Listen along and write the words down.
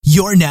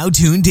You're now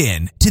tuned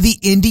in to the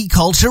Indie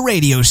Culture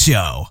Radio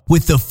Show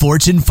with the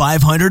Fortune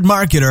 500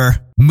 marketer,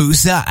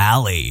 Musa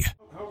Ali.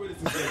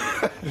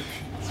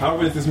 How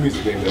real is this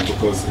music game then?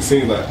 Because it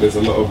seems like there's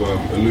a lot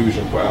of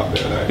illusion put out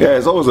there. Like. Yeah,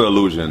 it's always an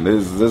illusion.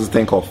 There's this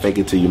thing called fake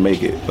it till you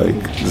make it.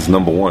 Like, this is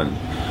number one.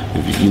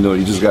 If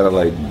you just gotta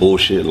like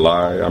bullshit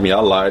lie. I mean, I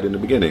lied in the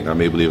beginning. I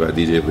may believe I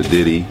DJed for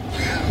Diddy,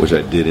 which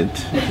I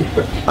didn't.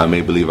 I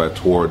may believe I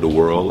toured the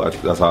world.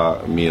 That's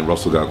how me and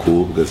Russell got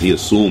cool, because he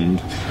assumed,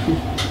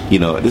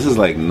 this is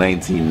like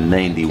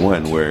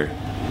 1991, where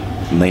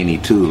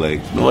 92,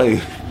 like, no way.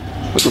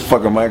 What the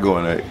fuck am I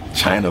going to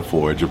China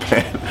for,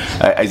 Japan?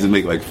 I used to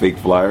make like fake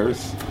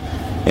flyers,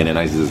 and then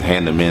I used to just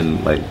hand them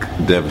in, like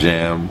Def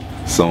Jam,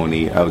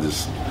 Sony. I would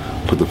just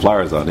put the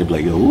flyers on. They'd be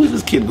like, yo, who is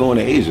this kid going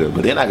to Asia?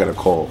 But then I got to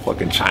call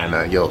fucking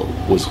China, yo,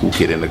 what's who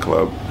kid in the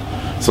club?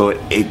 So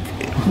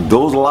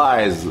those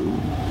lies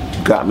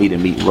got me to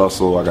meet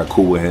Russell. I got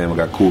cool with him. I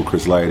got cool with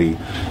Chris Lighty.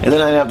 And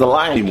then I didn't have to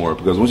lie anymore,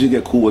 because once you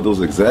get cool with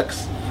those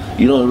execs,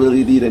 you don't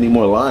really need any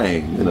more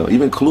lying.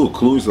 Even Clue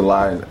used to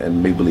lie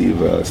and make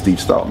believe Steve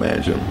Stout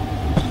managed him.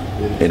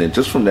 And then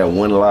just from that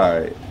one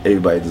lie,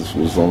 everybody just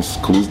was on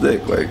Clue's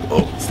dick, like,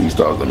 oh, Steve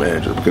Stout's the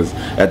manager. Because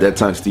at that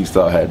time, Steve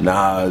Stout had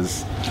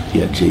Nas, he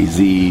had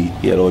Jay-Z,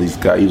 he had all these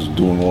guys, he was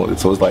doing all it.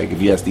 So it's like, if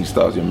you had Steve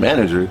Stout as your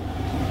manager,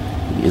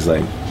 it's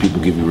like,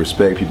 people give you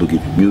respect, people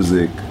give you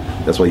music.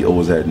 That's why he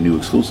always had new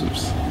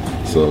exclusives.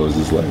 So it was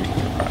just like,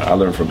 I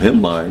learned from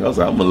him lying. I was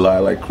like, I'm gonna lie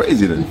like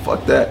crazy then,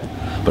 fuck that.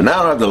 But now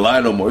I don't have to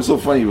lie no more. It's so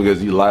funny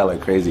because you lie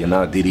like crazy, and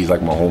now Diddy's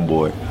like my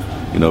homeboy,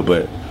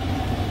 but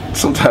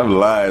sometimes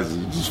lies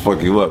just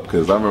fuck you up.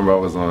 Because I remember I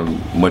was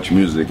on Much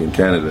Music in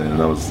Canada, and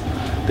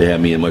they had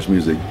me in Much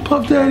Music,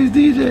 Puff Daddy's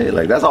DJ.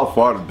 Like, that's how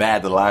far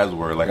bad the lies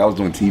were. Like, I was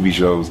doing TV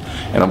shows,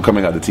 and I'm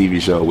coming out the TV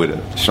show with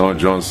a Sean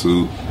John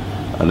suit.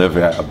 I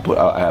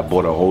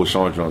bought a whole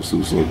Sean John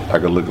suit so I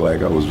could look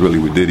like I was really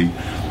with Diddy.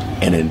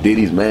 And then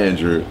Diddy's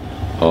manager,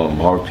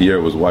 Harv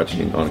Pierre, was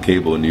watching on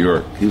cable in New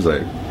York. He was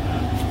like,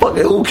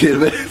 fucking who kid,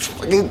 man? What's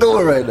fucking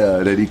doing right now?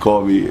 And then he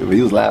called me.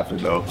 He was laughing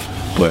though.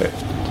 But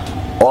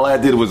all I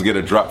did was get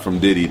a drop from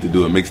Diddy to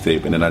do a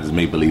mixtape, and then I just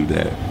made believe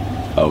that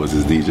I was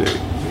his DJ.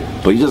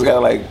 But you just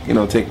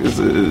gotta take this,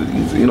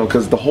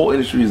 because the whole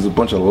industry is a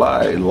bunch of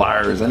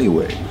liars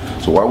anyway.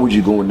 So why would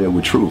you go in there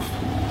with truth?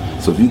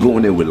 So if you go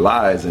in there with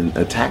lies and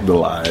attack the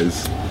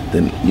lies,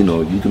 then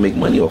you can make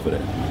money off of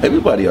that.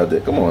 Everybody out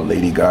there, come on,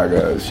 Lady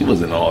Gaga, she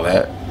wasn't all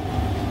that.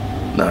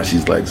 Nah,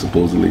 she's like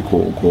supposedly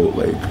quote unquote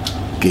like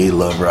gay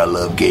lover, I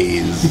love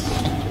gays,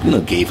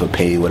 gay for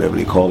pay, whatever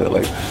they call it.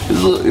 Like,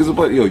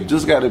 you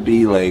just gotta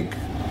be like,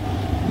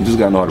 you just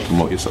gotta know how to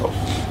promote yourself.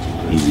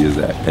 Easy as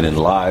that. And then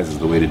lies is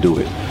the way to do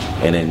it.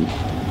 And then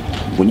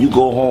when you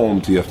go home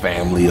to your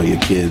family or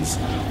your kids,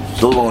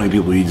 those are the only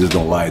people you just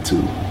don't lie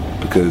to,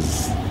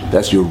 because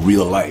that's your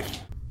real life.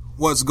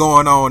 What's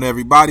going on,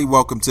 everybody?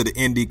 Welcome to the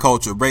Indie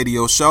Culture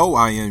Radio Show.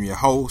 I am your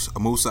host,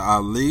 Musa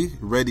Ali,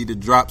 ready to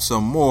drop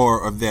some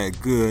more of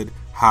that good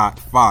hot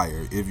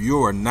fire. If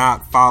you are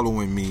not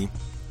following me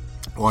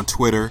on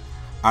Twitter,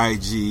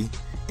 IG,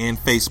 and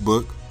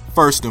Facebook,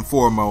 first and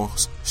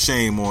foremost,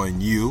 shame on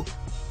you.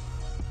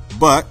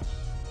 But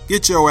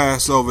get your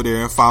ass over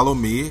there and follow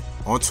me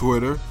on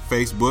Twitter,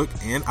 Facebook,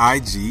 and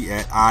IG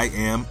at I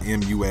am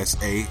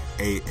MUSA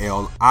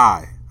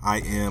ALI.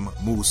 I am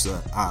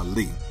Musa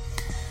Ali.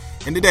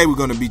 And today we're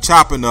going to be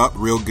chopping up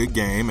real good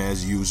game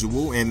as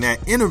usual. And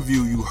that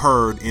interview you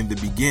heard in the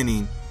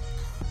beginning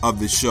of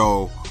the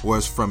show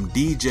was from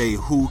DJ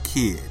Who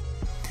Kid.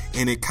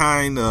 And it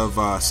kind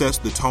of sets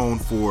the tone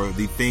for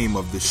the theme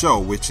of the show,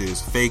 which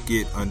is fake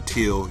it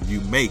until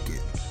you make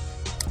it.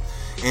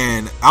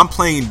 And I'm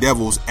playing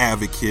devil's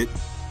advocate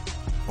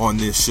on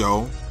this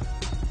show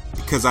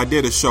because I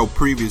did a show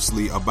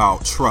previously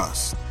about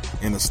trust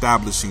and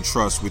establishing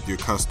trust with your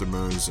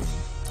customers and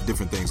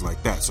different things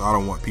like that. So I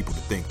don't want people to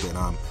think that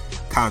I'm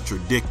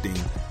contradicting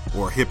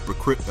or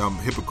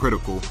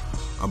hypocritical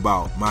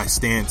about my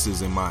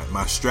stances and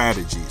my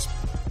strategies.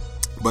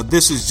 But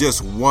this is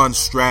just one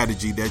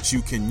strategy that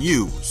you can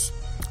use.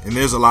 And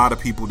there's a lot of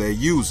people that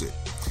use it.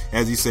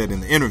 As he said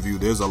in the interview,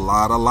 there's a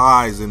lot of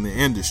lies in the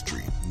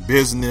industry.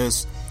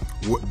 Business,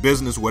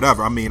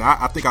 whatever. I mean,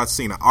 I think I'd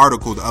seen an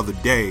article the other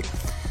day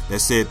that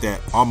said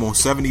that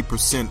almost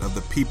 70% of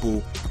the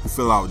people who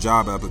fill out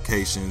job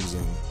applications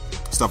and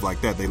stuff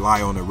like that, they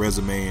lie on their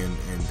resume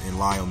and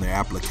lie on their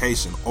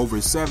application. Over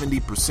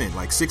 70%,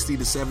 like 60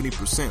 to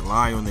 70%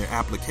 lie on their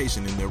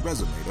application and their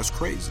resume. That's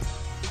crazy.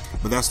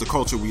 But that's the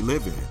culture we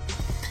live in.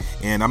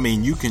 And I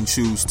mean, you can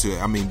choose to,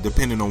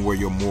 depending on where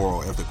your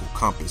moral ethical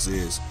compass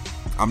is.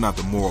 I'm not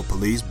the moral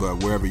police,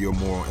 but wherever your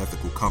moral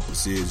ethical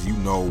compass is, you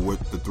know what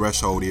the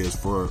threshold is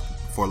for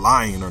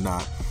lying or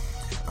not,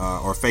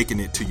 or faking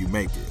it till you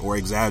make it, or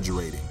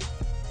exaggerating.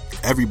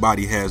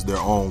 Everybody has their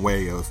own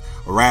way of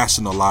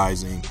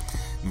rationalizing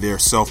their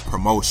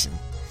self-promotion.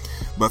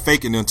 But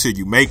faking until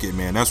you make it,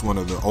 man, that's one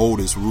of the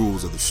oldest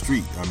rules of the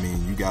street. I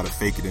mean, you got to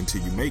fake it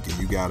until you make it.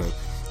 You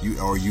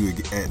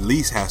at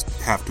least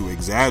have to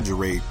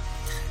exaggerate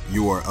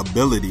your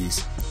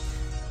abilities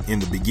in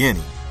the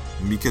beginning.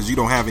 because you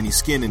don't have any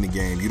skin in the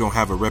game. You don't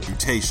have a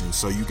reputation.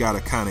 So you got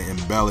to kind of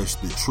embellish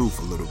the truth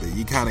a little bit.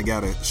 You kind of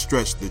got to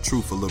stretch the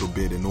truth a little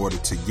bit in order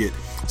to get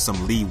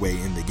some leeway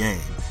in the game,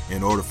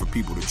 in order for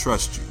people to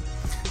trust you.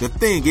 The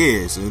thing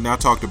is, and I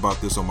talked about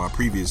this on my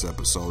previous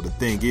episode, the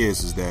thing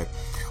is that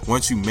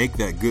once you make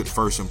that good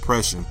first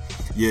impression,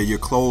 yeah, your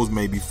clothes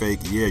may be fake,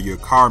 yeah, your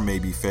car may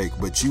be fake,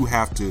 but you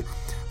have to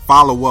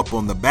follow up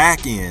on the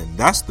back end.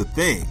 That's the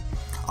thing.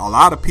 A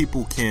lot of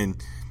people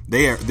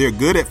they're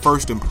good at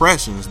first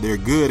impressions, they're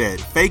good at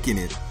faking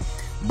it,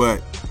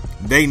 but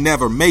they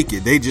never make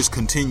it. They just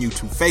continue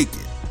to fake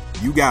it.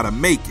 You gotta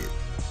make it.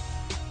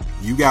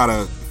 You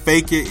gotta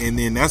fake it, and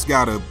then that's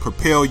gotta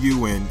propel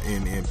you and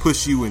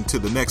push you into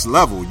the next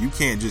level. You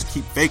can't just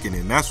keep faking it.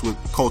 And that's what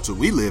culture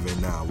we live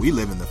in now. We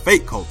live in the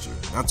fake culture.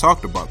 And I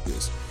talked about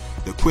this,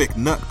 the quick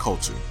nut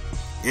culture.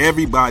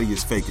 Everybody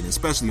is faking it,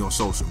 especially on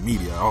social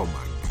media. Oh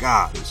my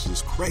God, it's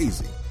just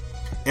crazy.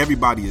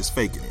 Everybody is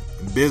faking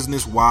it,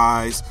 business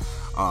wise,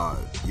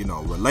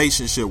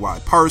 relationship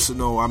wise,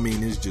 personal. I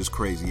mean, it's just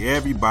crazy.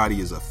 Everybody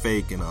is a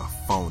fake and a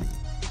phony,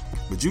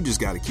 but you just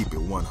got to keep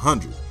it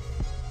 100.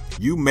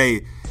 You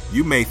may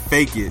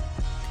fake it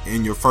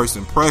in your first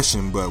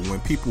impression, but when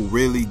people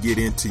really get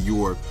into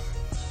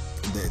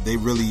they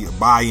really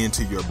buy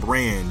into your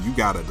brand, you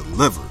got to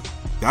deliver.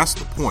 That's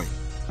the point.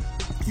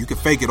 You can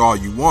fake it all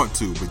you want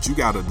to, but you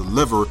got to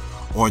deliver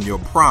on your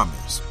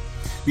promise,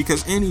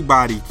 because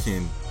anybody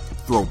can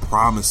throw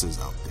promises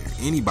out there.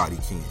 Anybody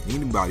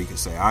can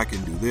say, I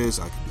can do this,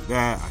 I can do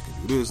that, I can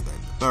do this, that,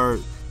 and the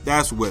third.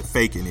 That's what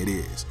faking it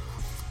is.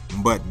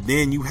 But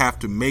then you have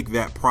to make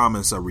that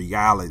promise a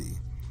reality.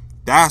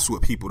 That's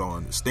what people don't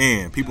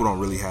understand. People don't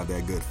really have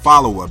that good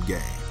follow-up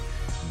game.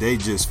 They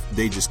just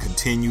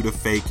continue to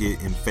fake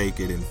it and fake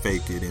it and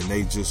fake it, and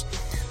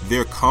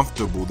they're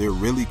comfortable. They're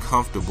really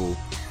comfortable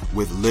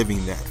with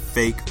living that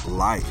fake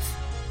life.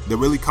 They're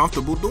really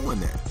comfortable doing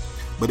that.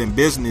 But in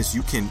business,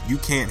 you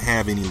can't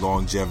have any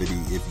longevity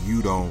if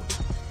you don't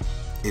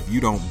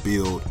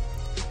build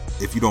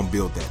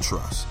that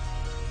trust.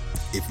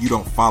 If you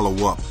don't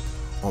follow up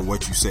on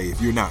what you say,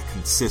 if you're not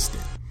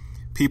consistent,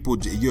 people,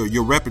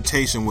 your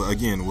reputation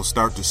will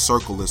start to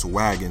circle its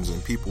wagons,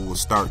 and people will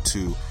start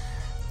to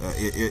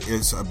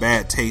it's a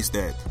bad taste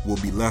that will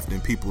be left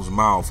in people's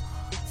mouth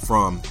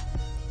from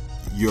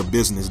your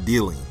business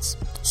dealings.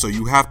 So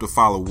you have to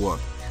follow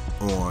up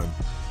on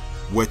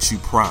what you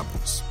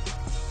promise.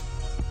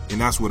 And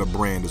that's what a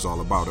brand is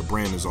all about. A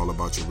brand is all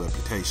about your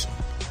reputation.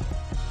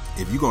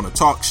 If you're going to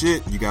talk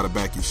shit, you got to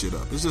back your shit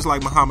up. It's just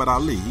like Muhammad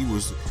Ali.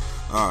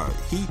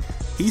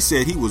 He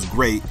said he was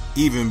great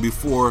even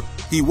before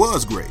he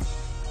was great,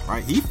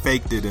 right? He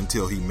faked it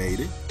until he made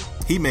it.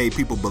 He made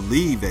people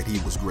believe that he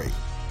was great,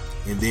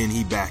 and then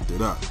he backed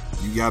it up.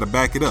 You got to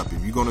back it up.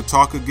 If you're going to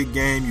talk a good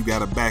game, you got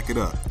to back it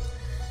up.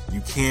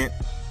 You can't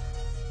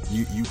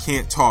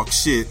talk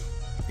shit,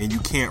 and you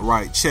can't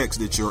write checks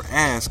that your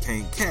ass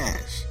can't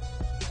cash.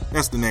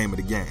 That's the name of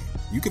the game.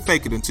 You can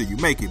fake it until you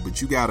make it, but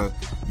you gotta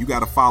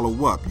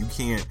follow up. You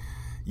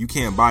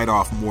can't bite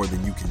off more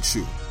than you can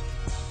chew.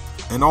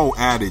 An old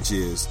adage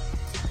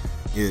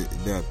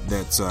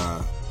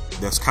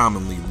that's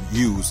commonly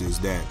used is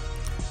that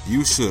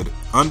you should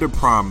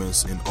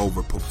underpromise and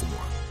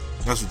overperform.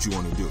 That's what you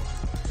want to do.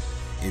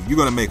 If you're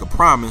gonna make a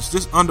promise,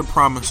 just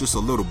underpromise just a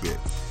little bit,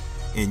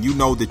 and you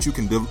know that you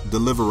can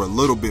deliver a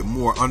little bit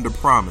more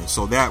underpromise,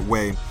 so that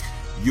way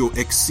you'll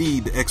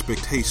exceed the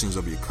expectations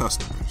of your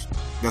customers.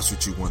 That's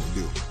what you want to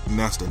do. And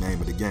that's the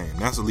name of the game.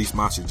 That's at least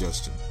my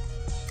suggestion.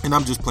 And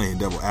I'm just playing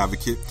devil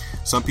advocate.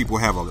 Some people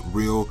have a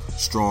real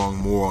strong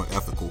moral and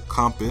ethical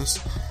compass,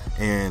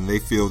 and they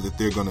feel that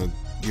they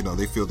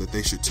feel that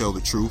they should tell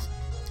the truth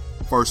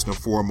first and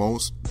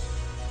foremost,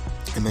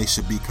 and they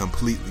should be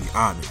completely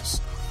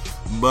honest.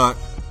 But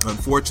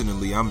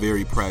unfortunately, I'm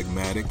very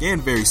pragmatic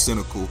and very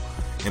cynical,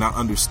 and I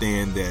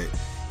understand that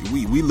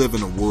we live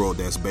in a world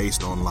that's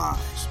based on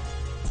lies.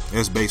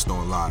 It's based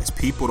on lies.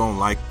 People don't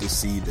like to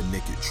see the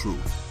naked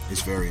truth.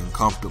 It's very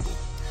uncomfortable.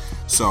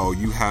 So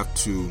you have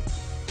to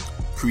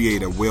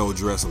create a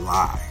well-dressed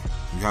lie.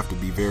 You have to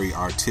be very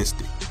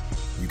artistic.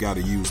 You got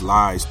to use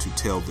lies to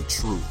tell the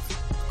truth.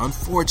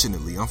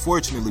 Unfortunately,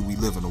 we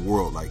live in a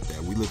world like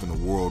that. We live in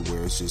a world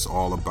where it's just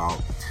all about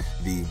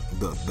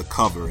the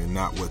cover and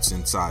not what's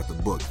inside the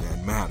book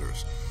that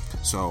matters.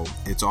 So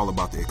it's all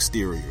about the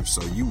exterior.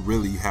 So you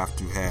really have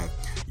to have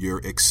your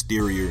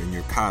exterior and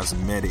your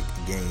cosmetic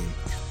game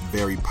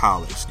very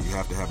polished. You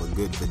have to have a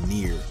good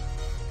veneer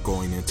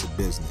going into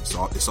business.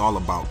 It's all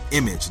about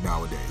image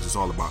nowadays. It's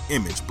all about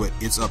image, but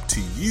it's up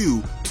to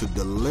you to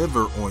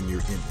deliver on your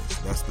image.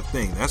 That's the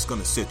thing. That's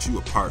going to set you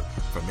apart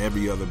from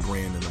every other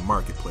brand in the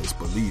marketplace.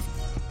 Believe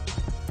me,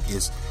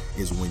 is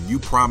when you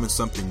promise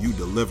something, you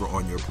deliver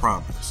on your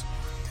promise.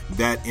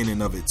 That in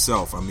and of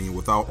itself, I mean,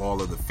 without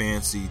all of the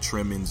fancy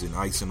trimmings and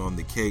icing on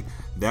the cake,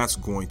 that's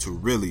going to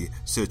really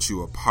set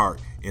you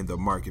apart in the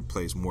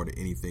marketplace more than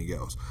anything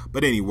else.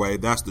 But anyway,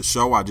 that's the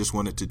show. I just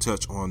wanted to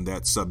touch on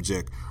that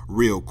subject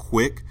real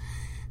quick.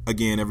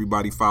 Again,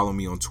 everybody follow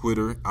me on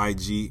Twitter,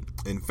 IG,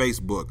 and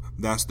Facebook.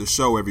 That's the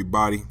show,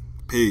 everybody.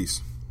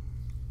 Peace.